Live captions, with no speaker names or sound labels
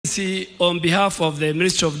Excellency, on behalf of the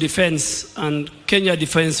Ministry of Defense and Kenya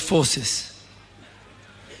Defence Forces,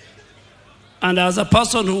 and as a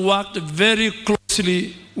person who worked very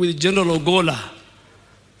closely with General Ogolla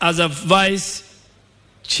as a Vice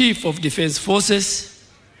Chief of Defence Forces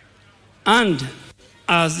and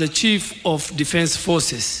as the Chief of Defence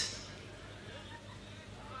Forces,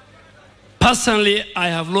 personally, I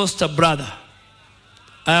have lost a brother.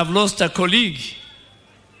 I have lost a colleague.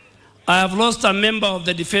 I have lost a member of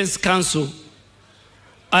the Defense Council.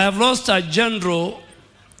 I have lost a general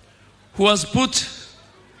who has put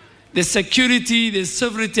the security, the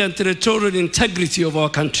sovereignty, and territorial integrity of our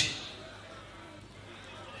country.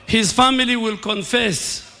 His family will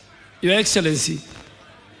confess, Your Excellency,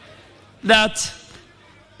 that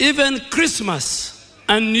even Christmas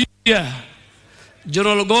and New Year,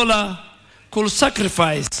 General Ogolla could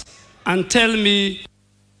sacrifice and tell me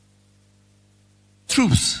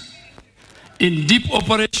troops in deep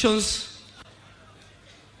operations,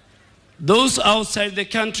 those outside the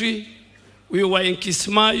country. We were in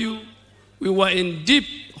Kismayu, we were in deep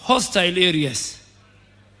hostile areas.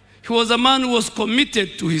 He was a man who was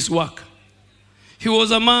committed to his work. He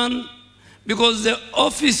was a man, because the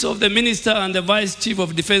office of the Minister and the Vice Chief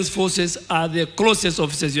of Defence Forces are the closest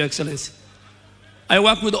officers, Your Excellency. I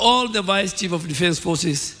work with all the Vice Chief of Defence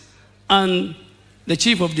Forces and the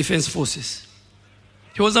Chief of Defence Forces.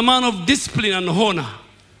 He was a man of discipline and honor.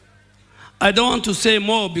 I don't want to say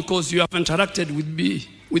more because you have interacted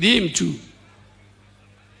with him too.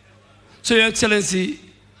 So, Your Excellency,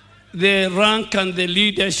 the rank and the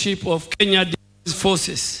leadership of Kenya Defence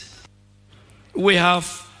Forces, we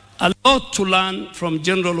have a lot to learn from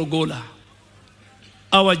General Ogolla,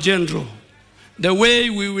 our general. The way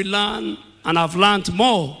we will learn and have learned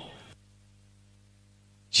more,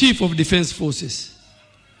 Chief of Defence Forces.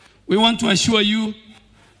 We want to assure you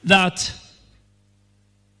that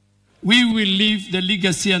we will leave the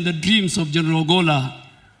legacy and the dreams of General Ogolla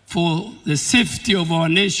for the safety of our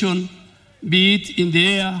nation, be it in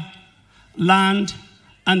the air, land,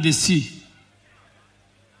 and the sea.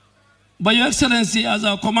 But Your Excellency, as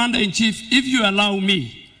our Commander-in-Chief, if you allow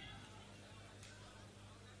me,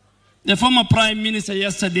 the former Prime Minister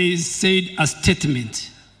yesterday said a statement,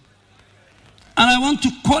 and I want to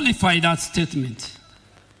qualify that statement.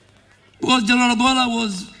 Because General Ogolla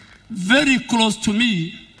was very close to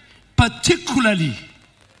me, particularly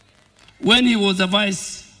when he was the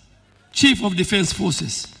Vice Chief of Defence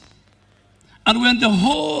Forces. And when the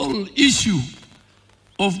whole issue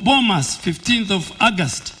of BOMAS, 15th of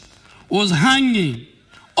August, was hanging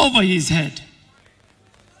over his head,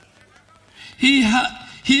 he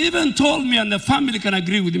even told me, and the family can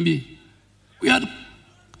agree with me, we had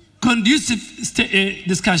conducive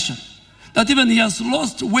discussion, that even he has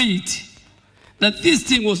lost weight, that this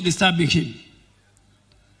thing was disturbing him.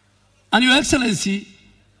 And Your Excellency,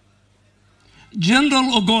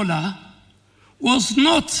 General Ogolla was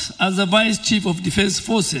not, as the Vice Chief of Defence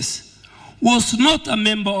Forces, was not a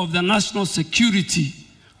member of the National Security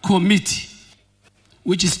Committee,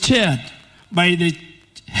 which is chaired by the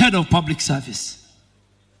Head of Public Service.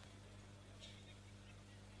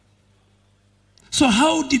 So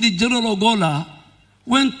how did the General Ogolla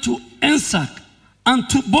went to NSAC and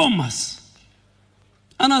to BOMAS?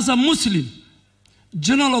 And as a Muslim,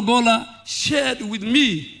 General Ogolla shared with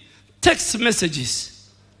me text messages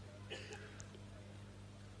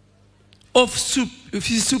of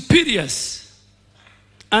his superiors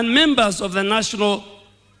and members of the National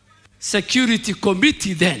Security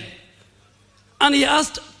Committee then. And he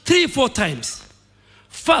asked 3 or 4 times.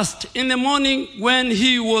 First, in the morning when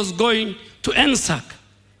he was going to NSAC,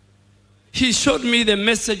 he showed me the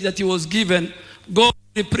message that he was given, go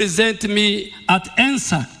represent me at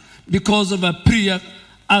NSAC, because of a prior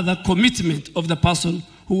other commitment of the person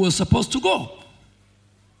who was supposed to go.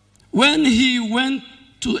 When he went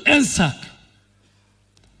to NSAC,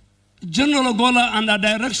 General Ogolla, and a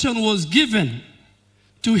direction was given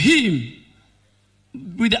to him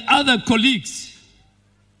with other colleagues,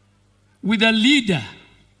 with a leader,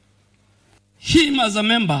 him as a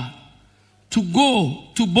member, to go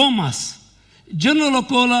to BOMAS. General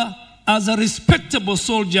Ogolla, as a respectable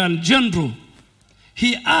soldier and general,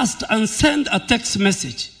 he asked and sent a text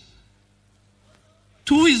message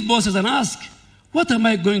to his bosses and asked, what am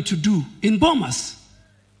I going to do in BOMAS?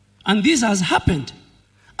 And this has happened.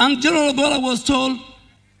 And General Ogolla was told,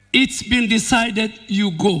 it's been decided,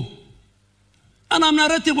 you go. And I'm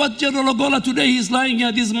narrating what General Ogolla today, he's lying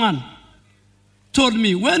here, this man, told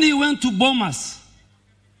me. When he went to BOMAS,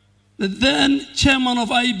 the then chairman of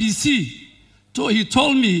IBC, he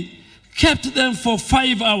told me, kept them for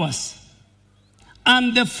 5 hours.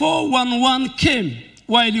 And the 411 came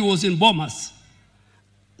while he was in BOMAS,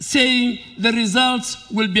 saying the results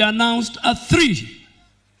will be announced at 3.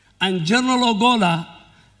 And General Ogolla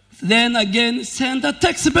then again sent a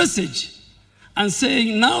text message and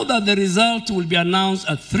saying, now that the result will be announced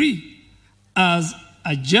at 3, as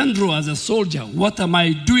a general, as a soldier, what am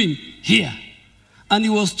I doing here? And he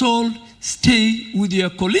was told, stay with your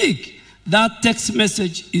colleague. That text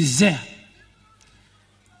message is there.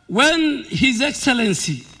 When His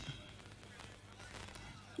Excellency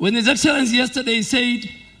yesterday said,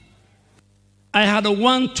 I had a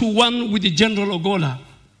one-to-one with the General Ogolla,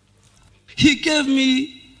 he gave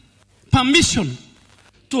me permission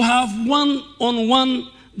to have one-on-one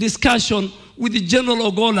discussion with the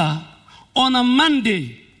General Ogolla on a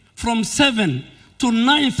Monday from 7 to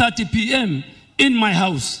 9:30 p.m. in my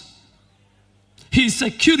house. His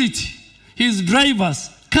security, his drivers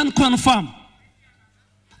can confirm.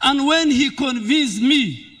 And when he convinced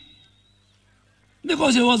me,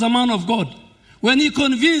 because he was a man of God, when he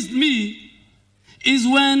convinced me is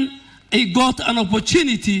when he got an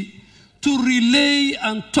opportunity to relay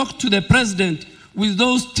and talk to the president with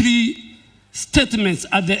those 3 statements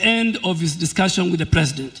at the end of his discussion with the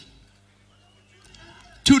president.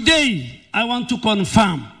 Today, I want to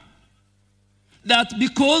confirm that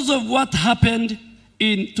because of what happened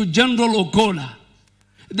to General Ogolla,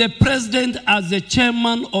 the president as the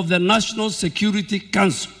chairman of the National Security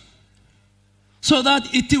Council, so that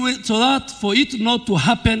for it not to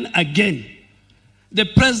happen again, the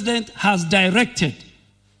president has directed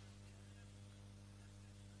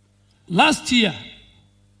last year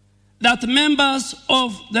that members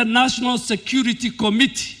of the National Security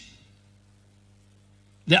Committee,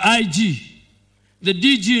 the IG, the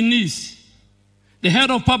DG NIS, the head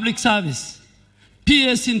of public service,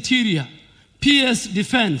 PS Interior, PS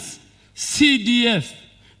Defense, CDF,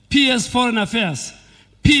 PS Foreign Affairs,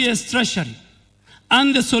 PS Treasury,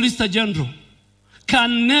 and the Solicitor General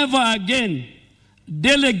can never again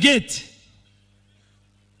delegate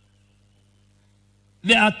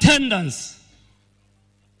the attendance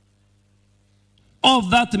of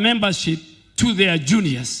that membership to their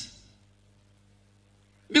juniors.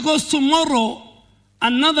 Because tomorrow,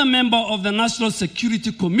 another member of the National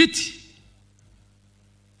Security Committee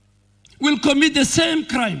will commit the same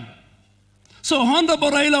crime. So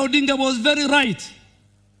Honorable Raila Odinga was very right.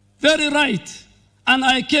 Very right. And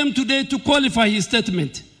I came today to qualify his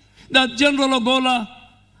statement that General Ogolla,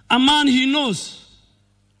 a man he knows,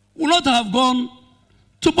 would not have gone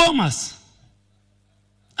to BOMAS.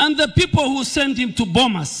 And the people who sent him to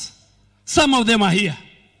BOMAS, some of them are here.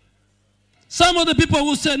 Some of the people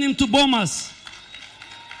who sent him to BOMAS,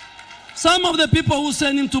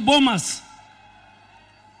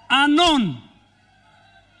 are known.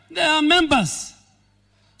 They are members.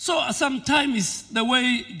 So sometimes, the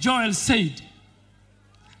way Joel said,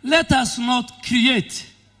 let us not create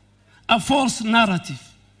a false narrative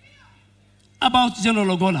about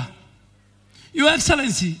General Ogolla. Your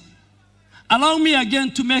Excellency, allow me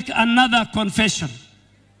again to make another confession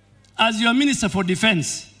as your Minister for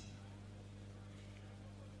Defense.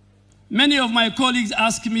 Many of my colleagues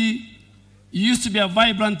ask me, you used to be a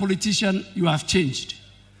vibrant politician, you have changed.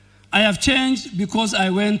 I have changed because I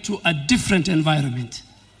went to a different environment.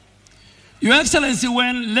 Your Excellency,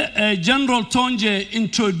 when General Tonje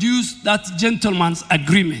introduced that gentleman's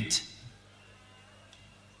agreement,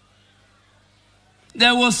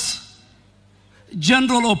 there was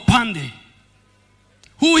General Opande,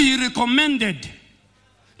 who he recommended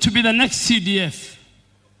to be the next CDF.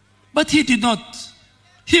 But he did not.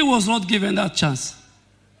 He was not given that chance.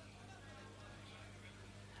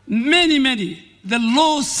 Many, the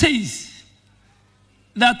law says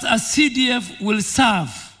that a CDF will serve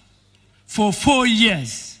for 4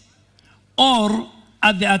 years or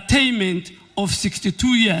at the attainment of 62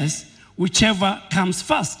 years, whichever comes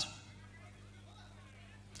first.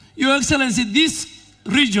 Your Excellency, this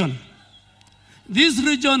region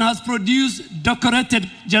has produced decorated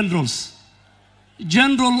generals.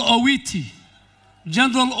 General Owiti,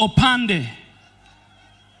 General Opande,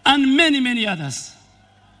 and many others.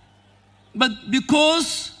 But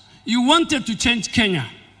because you wanted to change Kenya,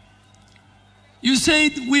 you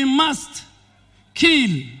said we must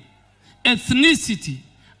kill ethnicity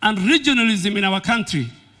and regionalism in our country.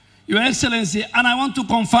 Your Excellency, and I want to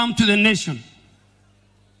confirm to the nation,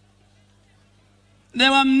 there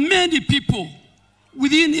were many people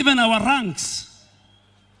within even our ranks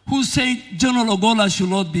who said General Ogolla should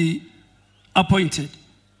not be appointed.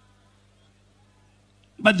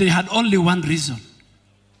 But they had only one reason.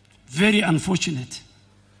 Very unfortunate.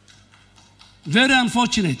 Very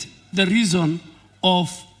unfortunate, the reason of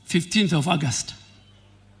 15th of August.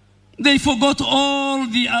 They forgot all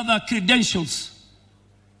the other credentials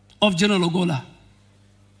of General Ogolla.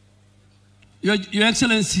 Your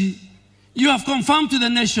Excellency, you have confirmed to the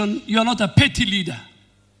nation you are not a petty leader.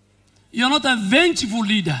 You are not a vengeful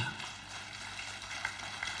leader.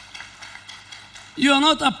 You are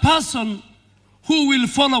not a person who will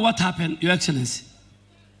follow what happened, Your Excellency.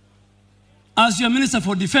 As your Minister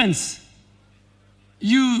for Defense,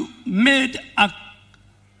 you made a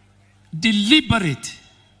deliberate,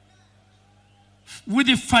 with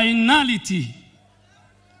the finality,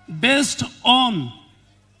 based on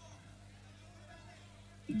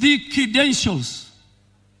the credentials.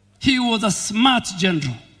 He was a smart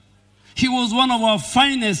general. He was one of our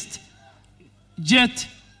finest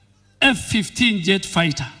F-15 jet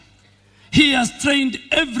fighter. He has trained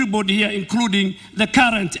everybody here, including the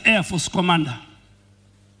current Air Force commander.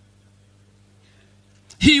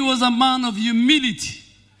 He was a man of humility.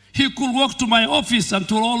 He could walk to my office and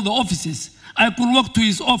to all the offices. I could walk to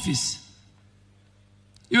his office.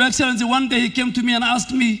 Your Excellency, one day he came to me and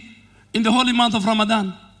asked me in the holy month of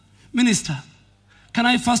Ramadan, Minister, can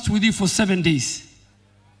I fast with you for 7 days?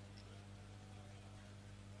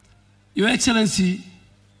 Your Excellency,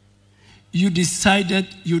 you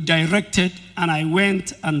decided, you directed, and I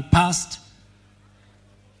went and passed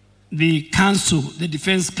the council, the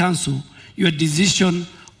Defense Council, your decision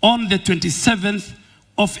on the 27th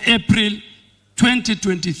of April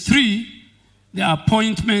 2023, the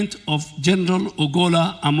appointment of General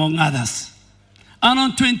Ogolla, among others. And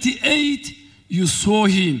on 28th, you saw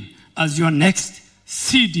him as your next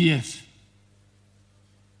CDF.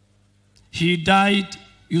 He died,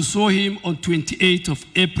 you saw him on 28th of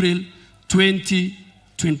April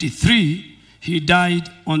 2023. He died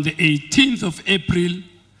on the 18th of April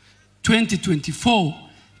 2024,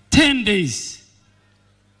 10 days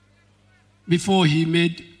before he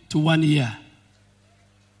made to 1 year.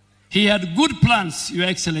 He had good plans, Your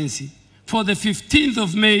Excellency, for the 15th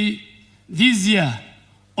of May this year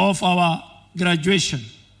of our graduation.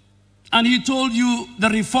 And he told you the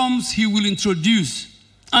reforms he will introduce,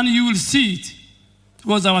 and you will see it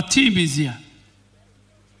because our team is here.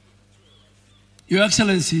 Your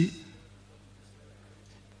Excellency,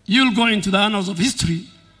 you'll go into the annals of history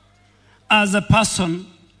as a person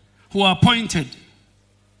who appointed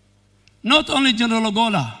not only General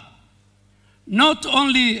Ogolla, not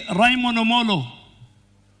only Raymond Omolo,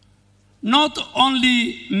 not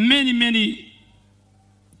only many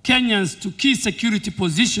Kenyans to key security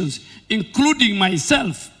positions, including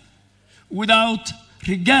myself, without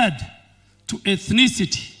regard to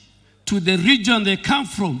ethnicity, to the region they come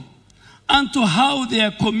from, and to how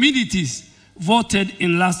their communities voted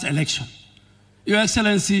in last election. Your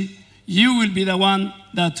Excellency, you will be the one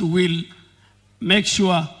that will make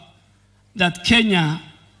sure that Kenya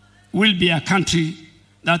will be a country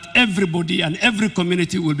that everybody and every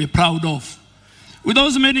community will be proud of. With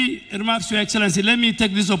those many remarks, Your Excellency, let me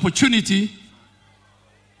take this opportunity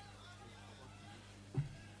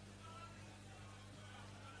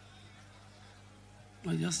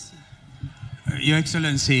Your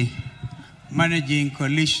Excellency, managing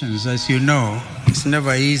coalitions, as you know, is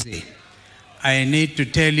never easy. I need to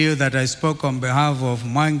tell you that I spoke on behalf of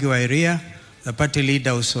Mwangi wa Iria, the party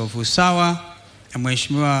leaders of Usawa, and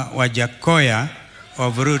Mheshimiwa Wajakoya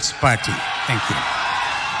of Roots Party. Thank you.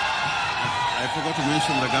 I forgot to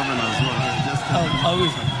mention the governor as well.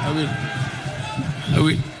 I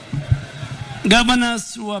will.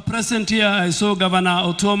 Governors who are present here, I saw Governor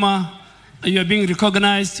Otoma. You are being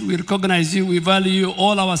recognized. We recognize you. We value you,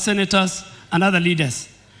 all our senators and other leaders.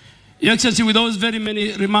 Your Excellency, with those very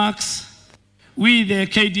many remarks, we, the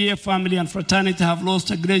KDF family and fraternity, have lost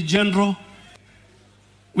a great general.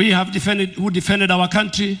 We have who defended our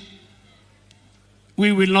country.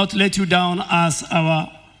 We will not let you down as our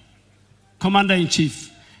Commander-in-Chief.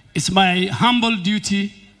 It's my humble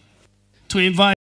duty to invite